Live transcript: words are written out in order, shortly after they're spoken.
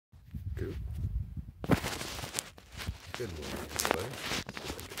scoop. Good morning, everybody. Let's see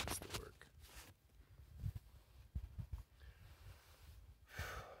if I get this to work.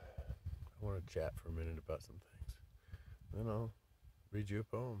 I want to chat for a minute about some things. Then I'll read you a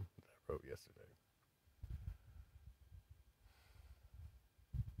poem that I wrote yesterday.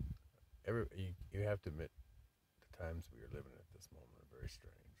 You have to admit the times we are living at this moment are very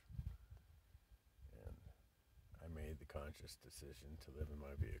strange. And I made the conscious decision to live in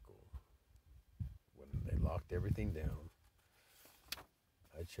my vehicle. When they locked everything down,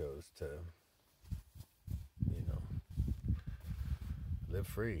 I chose to, live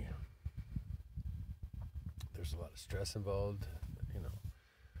free. There's a lot of stress involved,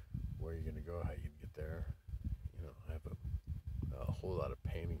 where you're going to go, how you get there. I have a whole lot of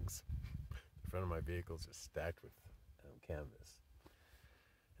paintings. The front of my vehicle is just stacked with canvas.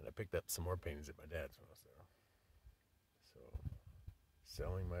 And I picked up some more paintings at my dad's when I was there. So,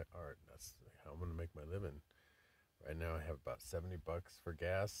 selling my art, that's how I'm going to make my living. Right now I have about $70 for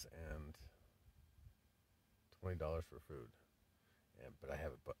gas and $20 for food. But I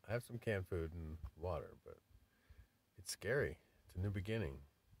have some canned food and water, but it's scary. It's a new beginning.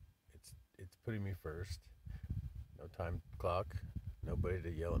 It's putting me first. No time clock. Nobody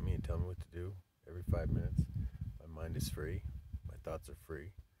to yell at me and tell me what to do every 5 minutes. My mind is free. My thoughts are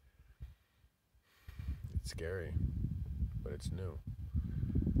free. It's scary, but it's new.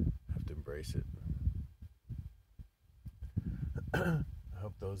 I have to embrace it. I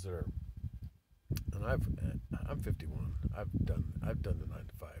hope those are. And I'm 51. I've done the 9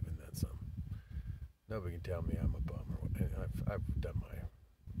 to 5 and then some. Nobody can tell me I'm a bum. I've done my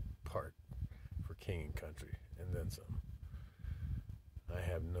part for king and country and then some. I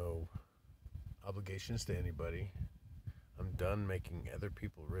have no obligations to anybody. I'm done making other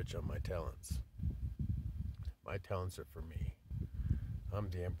people rich on my talents. My talents are for me. I'm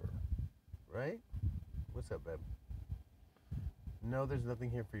the emperor, right? What's up, babe? No, there's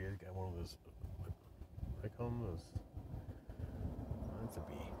nothing here for you. I got one of those. I call them those. It's a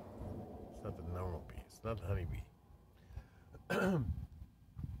bee. It's not the normal bee. It's not the honey bee.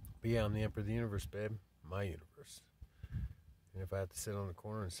 But yeah, I'm the emperor of the universe, babe. My universe. And if I have to sit on the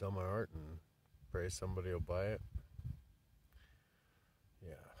corner and sell my art and pray somebody will buy it.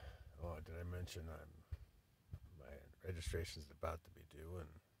 Yeah. Oh, did I mention my registration's about to be due and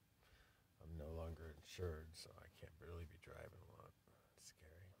I'm no longer insured, so I can't really be driving a lot. It's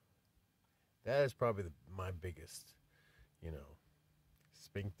scary. That is probably my biggest,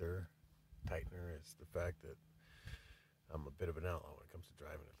 sphincter tightener is the fact that I'm a bit of an outlaw when it comes to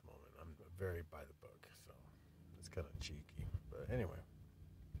driving at the moment. I'm very by the book, so it's kind of cheeky. But anyway,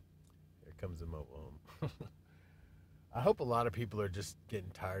 here comes the mobile home. I hope a lot of people are just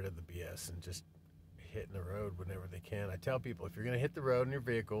getting tired of the BS and just hitting the road whenever they can. I tell people, if you're going to hit the road in your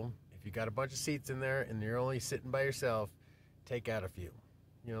vehicle, if you got a bunch of seats in there and you're only sitting by yourself, take out a few.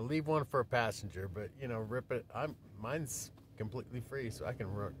 Leave one for a passenger, but, rip it. Mine's completely free, so I can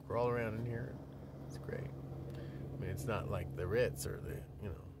crawl around in here. It's great. I mean, it's not like the Ritz or the,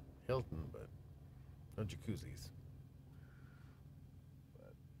 Hilton, but no jacuzzis.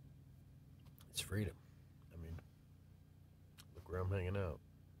 But it's freedom. I mean, look where I'm hanging out.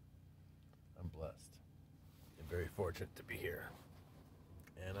 I'm blessed and very fortunate to be here.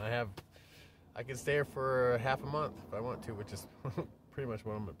 And I can stay here for half a month if I want to, which is pretty much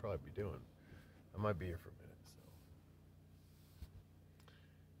what I'm going to probably be doing. I might be here for a minute, so.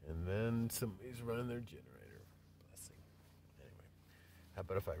 And then somebody's running their generator. Blessing. Anyway, how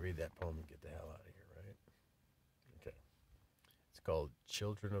about if I read that poem and get the hell out of here, right? Okay. It's called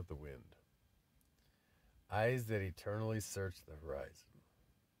Children of the Wind. Eyes that eternally search the horizon.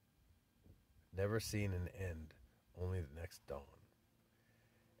 Never seen an end, only the next dawn.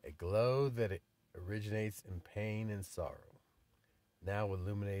 A glow that originates in pain and sorrow, now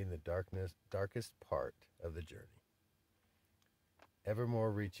illuminating the darkest part of the journey,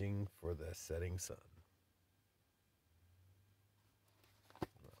 evermore reaching for the setting sun.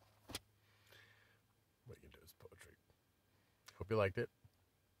 Well, what you do is poetry. Hope you liked it.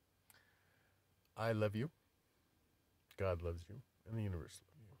 I love you. God loves you. And the universe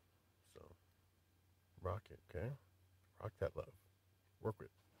loves you. So, rock it, okay? Rock that love. Work with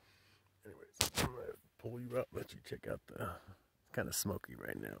it. Anyways, I'm going to pull you up, let you check out it's kind of smoky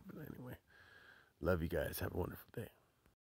right now, but anyway. Love you guys. Have a wonderful day.